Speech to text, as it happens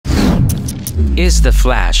Is The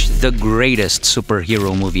Flash the greatest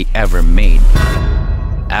superhero movie ever made?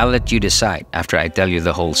 I'll let you decide after I tell you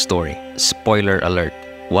the whole story. Spoiler alert.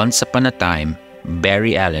 Once upon a time,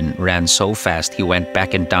 Barry Allen ran so fast he went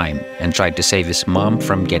back in time and tried to save his mom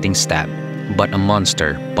from getting stabbed. But a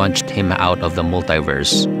monster punched him out of the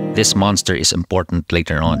multiverse. This monster is important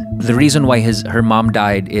later on. The reason why her mom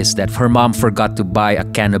died is that her mom forgot to buy a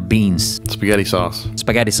can of beans. Spaghetti sauce.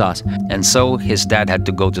 Spaghetti sauce. And so his dad had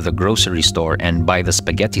to go to the grocery store and buy the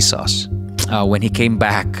spaghetti sauce. When he came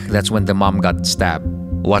back, that's when the mom got stabbed.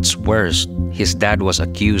 What's worse, his dad was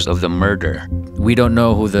accused of the murder. We don't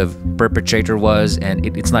know who the perpetrator was, and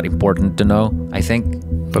it's not important to know, I think.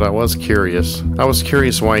 But I was curious. I was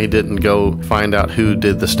curious why he didn't go find out who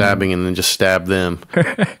did the stabbing and then just stab them.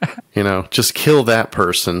 You know, just kill that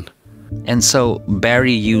person. And so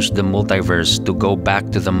Barry used the multiverse to go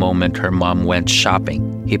back to the moment her mom went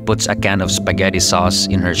shopping. He puts a can of spaghetti sauce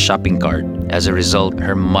in her shopping cart. As a result,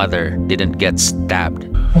 her mother didn't get stabbed.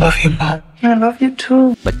 Love you, Mom. I love you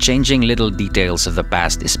too. But changing little details of the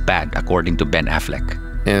past is bad, according to Ben Affleck.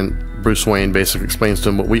 And Bruce Wayne basically explains to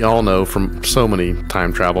him what we all know from so many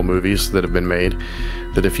time travel movies that have been made,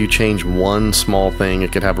 that if you change one small thing,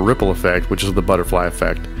 it could have a ripple effect, which is the butterfly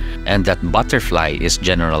effect. And that butterfly is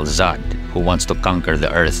General Zod, who wants to conquer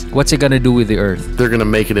the Earth. What's he gonna do with the Earth? They're gonna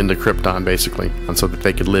make it into Krypton, basically, and so that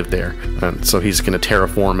they could live there. And so he's gonna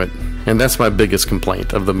terraform it. And that's my biggest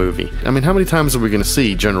complaint of the movie. I mean, how many times are we going to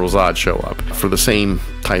see General Zod show up for the same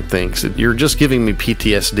type things? You're just giving me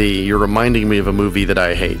PTSD. You're reminding me of a movie that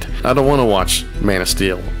I hate. I don't want to watch Man of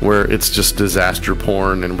Steel, where it's just disaster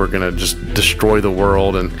porn and we're going to just destroy the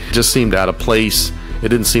world, and it just seemed out of place. It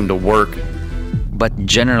didn't seem to work. But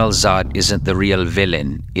General Zod isn't the real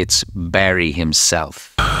villain. It's Barry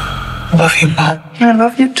himself. Love you, Mom. I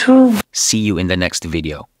love you too. See you in the next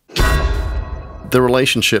video. The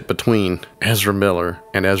relationship between Ezra Miller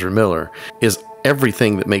and Ezra Miller is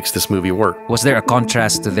everything that makes this movie work. Was there a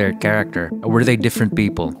contrast to their character? Or were they different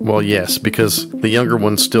people? Well, yes, because the younger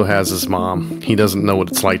one still has his mom. He doesn't know what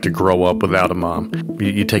it's like to grow up without a mom.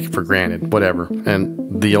 You take it for granted, whatever.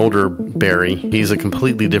 And the older Barry, he's a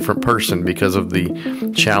completely different person because of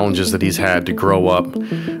the challenges that he's had to grow up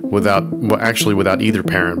without either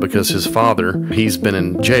parent, because his father, he's been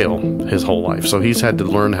in jail his whole life. So he's had to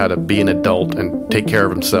learn how to be an adult and take care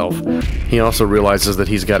of himself. He also realizes that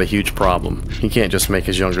he's got a huge problem. He can't just make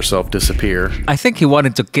his younger self disappear. I think he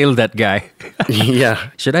wanted to kill that guy. Yeah.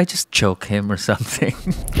 Should I just choke him or something?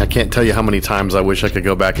 I can't tell you how many times I wish I could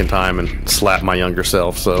go back in time and slap my younger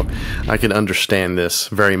self, so I can understand this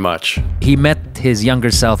very much. He met his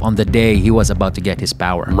younger self on the day he was about to get his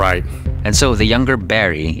power. Right. And so the younger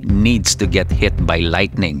Barry needs to get hit by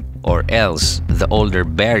lightning, or else the older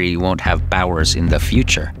Barry won't have powers in the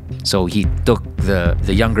future. So he took the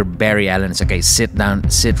younger Barry Allen and said, okay, sit down,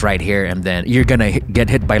 sit right here, and then you're gonna get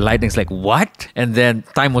hit by lightning. It's like, what? And then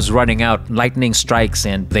time was running out. Lightning strikes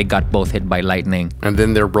and they got both hit by lightning. And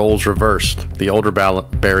then their roles reversed. The older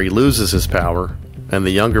Barry loses his power, and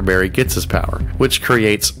the younger Barry gets his power, which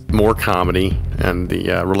creates more comedy, and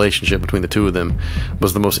the relationship between the two of them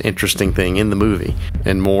was the most interesting thing in the movie,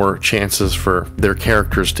 and more chances for their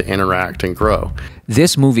characters to interact and grow.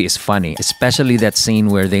 This movie is funny, especially that scene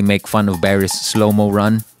where they make fun of Barry's slow-mo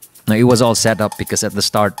run. Now, it was all set up because at the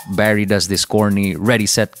start, Barry does this corny ready,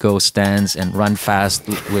 set, go stance and run fast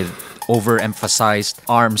with overemphasized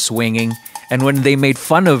arm swinging. And when they made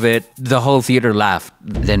fun of it, the whole theater laughed.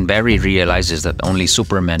 Then Barry realizes that only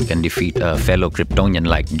Superman can defeat a fellow Kryptonian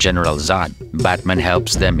like General Zod. Batman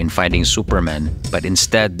helps them in fighting Superman, but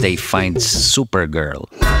instead they find Supergirl.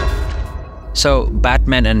 So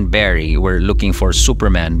Batman and Barry were looking for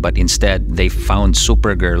Superman, but instead they found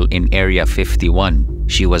Supergirl in Area 51.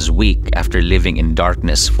 She was weak after living in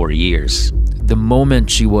darkness for years. The moment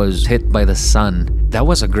she was hit by the sun, that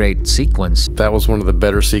was a great sequence. That was one of the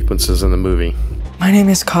better sequences in the movie. My name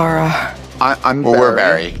is Kara. I'm Barry. We're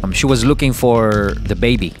Barry. She was looking for the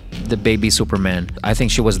baby Superman. I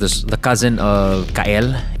think she was the cousin of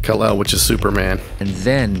Kal-El, which is Superman. And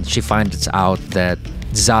then she finds out that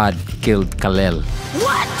Zod killed Kal-El.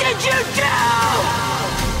 What did you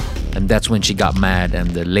do? And that's when she got mad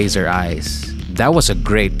and the laser eyes. That was a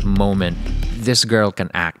great moment. This girl can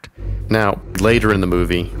act. Now, later in the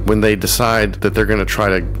movie, when they decide that they're going to try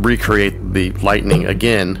to recreate the lightning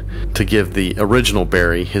again to give the original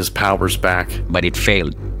Barry his powers back. But it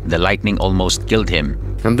failed. The lightning almost killed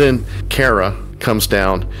him. And then Kara comes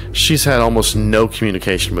down. She's had almost no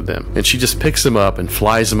communication with them. And she just picks him up and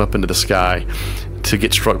flies him up into the sky to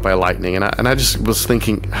get struck by lightning. And I just was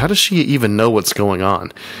thinking, how does she even know what's going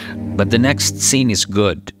on? But the next scene is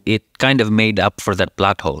good. It kind of made up for that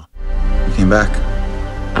plot hole. You came back.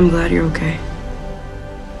 I'm glad you're okay.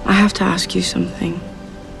 I have to ask you something.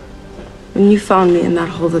 When you found me in that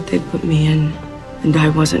hole that they put me in, and I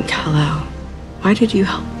wasn't Kal-El, why did you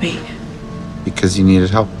help me? Because you needed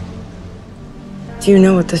help. Do you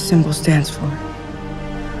know what this symbol stands for?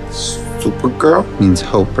 Supergirl means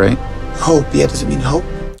hope, right? Hope, yeah, does it mean hope?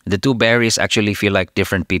 The two Barrys actually feel like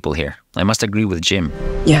different people here. I must agree with Jim.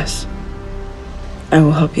 Yes. I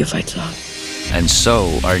will help you fight Zod. And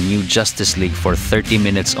so, our new Justice League for 30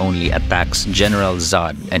 minutes only attacks General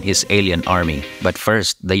Zod and his alien army. But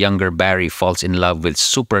first, the younger Barry falls in love with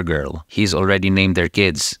Supergirl. He's already named their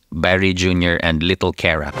kids, Barry Jr. and Little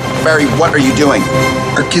Kara. Barry, what are you doing?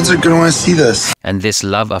 Our kids are gonna want to see this. And this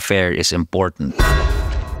love affair is important.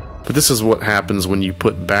 But this is what happens when you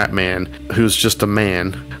put Batman, who's just a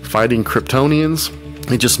man, fighting Kryptonians.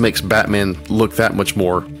 It just makes Batman look that much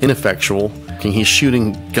more ineffectual. He's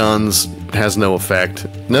shooting guns, has no effect.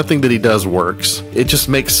 Nothing that he does works. It just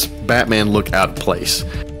makes Batman look out of place.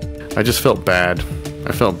 I just felt bad.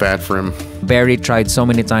 I felt bad for him. Barry tried so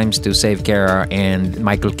many times to save Kara and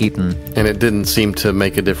Michael Keaton. And it didn't seem to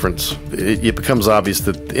make a difference. It becomes obvious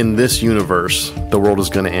that in this universe, the world is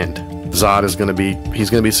going to end. Zod is going to be, he's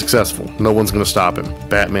going to be successful. No one's going to stop him.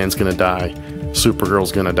 Batman's going to die.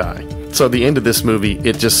 Supergirl's going to die. So at the end of this movie,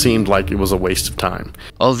 it just seemed like it was a waste of time.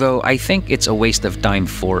 Although I think it's a waste of time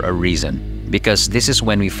for a reason. Because this is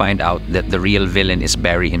when we find out that the real villain is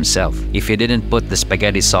Barry himself. If he didn't put the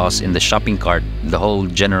spaghetti sauce in the shopping cart, the whole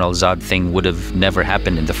General Zod thing would have never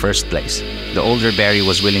happened in the first place. The older Barry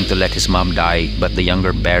was willing to let his mom die, but the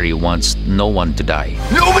younger Barry wants no one to die.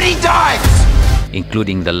 Nobody dies!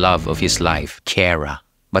 Including the love of his life, Kara.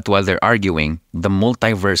 But while they're arguing, the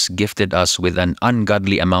multiverse gifted us with an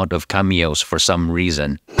ungodly amount of cameos for some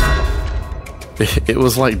reason. It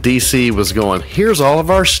was like DC was going, here's all of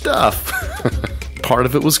our stuff. Part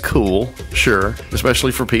of it was cool, sure,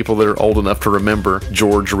 especially for people that are old enough to remember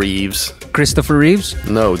George Reeves. Christopher Reeves?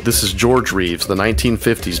 No, this is George Reeves, the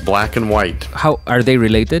 1950s, black and white. How are they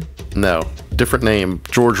related? No, different name.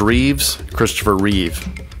 George Reeves, Christopher Reeve.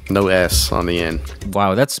 No S on the end.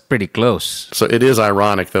 Wow, that's pretty close. So it is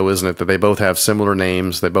ironic, though, isn't it, that they both have similar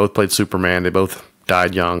names. They both played Superman. They both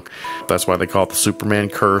died young. That's why they call it the Superman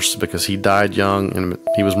curse, because he died young and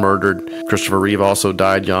he was murdered. Christopher Reeve also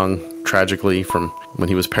died young, tragically, from when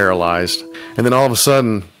he was paralyzed. And then all of a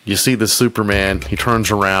sudden, you see this Superman. He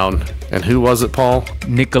turns around. And who was it, Paul?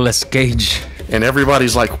 Nicolas Cage. And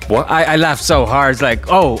everybody's like, what? I laughed so hard. It's like,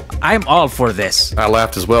 oh, I'm all for this. I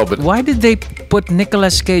laughed as well, but Why did they put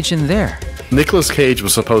Nicolas Cage in there? Nicolas Cage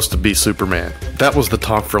was supposed to be Superman. That was the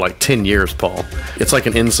talk for like 10 years, Paul. It's like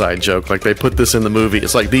an inside joke. Like they put this in the movie.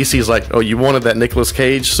 It's like DC's like, oh, you wanted that Nicolas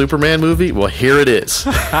Cage Superman movie? Well, here it is.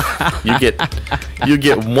 you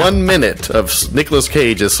get 1 minute of Nicolas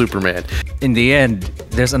Cage as Superman. In the end,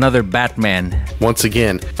 there's another Batman. Once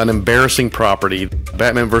again, an embarrassing property.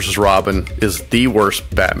 Batman vs. Robin is the worst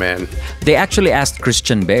Batman. They actually asked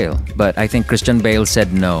Christian Bale, but I think Christian Bale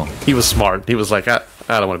said no. He was smart. He was like, I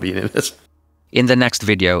don't want to be in this. In the next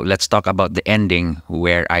video, let's talk about the ending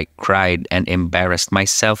where I cried and embarrassed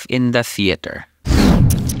myself in the theater.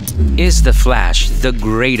 Is The Flash the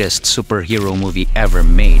greatest superhero movie ever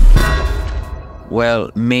made?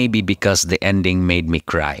 Well, maybe because the ending made me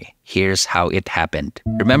cry. Here's how it happened.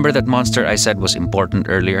 Remember that monster I said was important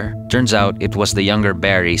earlier? Turns out it was the younger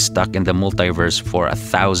Barry stuck in the multiverse for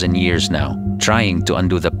 1,000 years now, trying to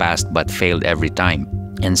undo the past but failed every time.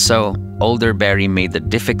 And so, older Barry made the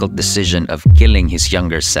difficult decision of killing his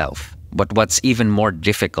younger self. But what's even more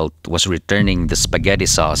difficult was returning the spaghetti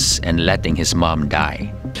sauce and letting his mom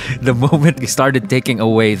die. The moment he started taking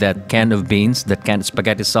away that can of beans, that can of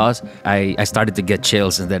spaghetti sauce, I started to get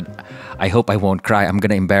chills, and then I hope I won't cry. I'm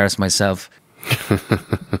gonna embarrass myself.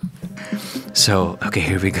 So, okay,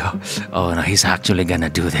 here we go. Oh no, he's actually gonna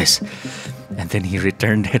do this. And then he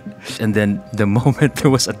returned it. And then the moment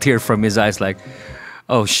there was a tear from his eyes, like,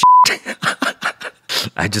 oh shit.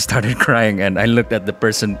 I just started crying, and I looked at the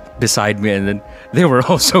person beside me, and then they were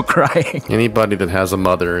also crying. Anybody that has a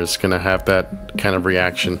mother is going to have that kind of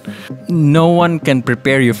reaction. No one can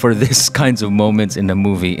prepare you for these kinds of moments in a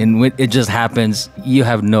movie. And when it just happens, you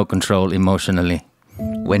have no control emotionally.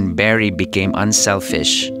 When Barry became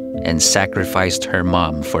unselfish and sacrificed her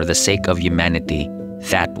mom for the sake of humanity,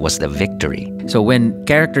 that was the victory. So when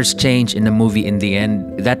characters change in a movie in the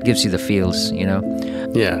end, that gives you the feels, you know?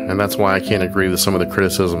 Yeah, and that's why I can't agree with some of the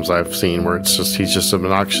criticisms I've seen where it's just, he's just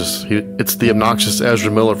obnoxious. It's the obnoxious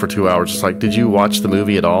Ezra Miller for 2 hours. It's like, did you watch the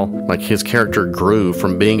movie at all? Like, his character grew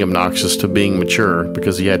from being obnoxious to being mature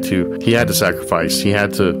because he had to sacrifice. He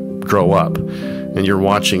had to grow up. And you're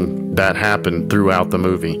watching that happened throughout the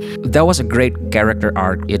movie. That was a great character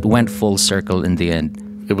arc. It went full circle in the end.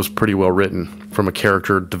 It was pretty well written from a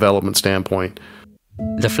character development standpoint.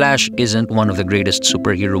 The Flash isn't one of the greatest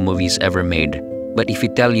superhero movies ever made. But if we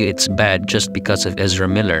tell you it's bad just because of Ezra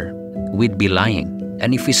Miller, we'd be lying.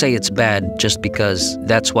 And if we say it's bad just because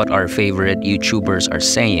that's what our favorite YouTubers are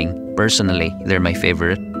saying, personally, they're my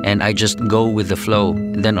favorite, and I just go with the flow,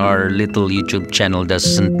 then our little YouTube channel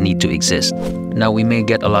doesn't need to exist. Now, we may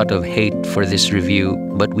get a lot of hate for this review,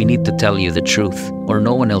 but we need to tell you the truth, or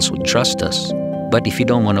no one else would trust us. But if you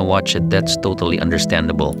don't want to watch it, that's totally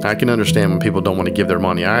understandable. I can understand when people don't want to give their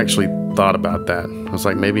money. I actually thought about that. I was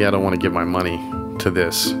like, maybe I don't want to give my money to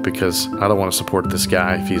this because I don't want to support this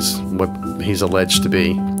guy if he's what he's alleged to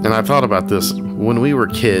be. And I thought about this when we were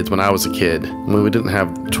kids, when I was a kid, when we didn't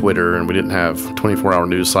have Twitter and we didn't have 24-hour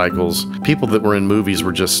news cycles, people that were in movies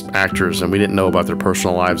were just actors and we didn't know about their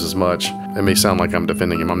personal lives as much. It may sound like I'm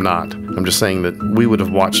defending him. I'm not. I'm just saying that we would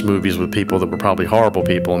have watched movies with people that were probably horrible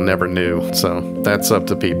people and never knew. So that's up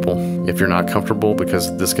to people. If you're not comfortable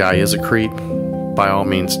because this guy is a creep, by all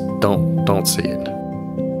means, don't see it.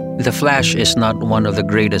 The Flash is not one of the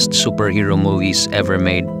greatest superhero movies ever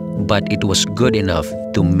made, but it was good enough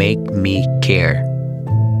to make me care.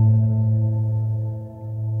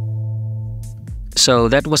 So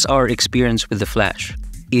that was our experience with The Flash.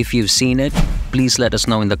 If you've seen it, please let us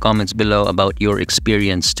know in the comments below about your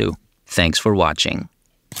experience too. Thanks for watching.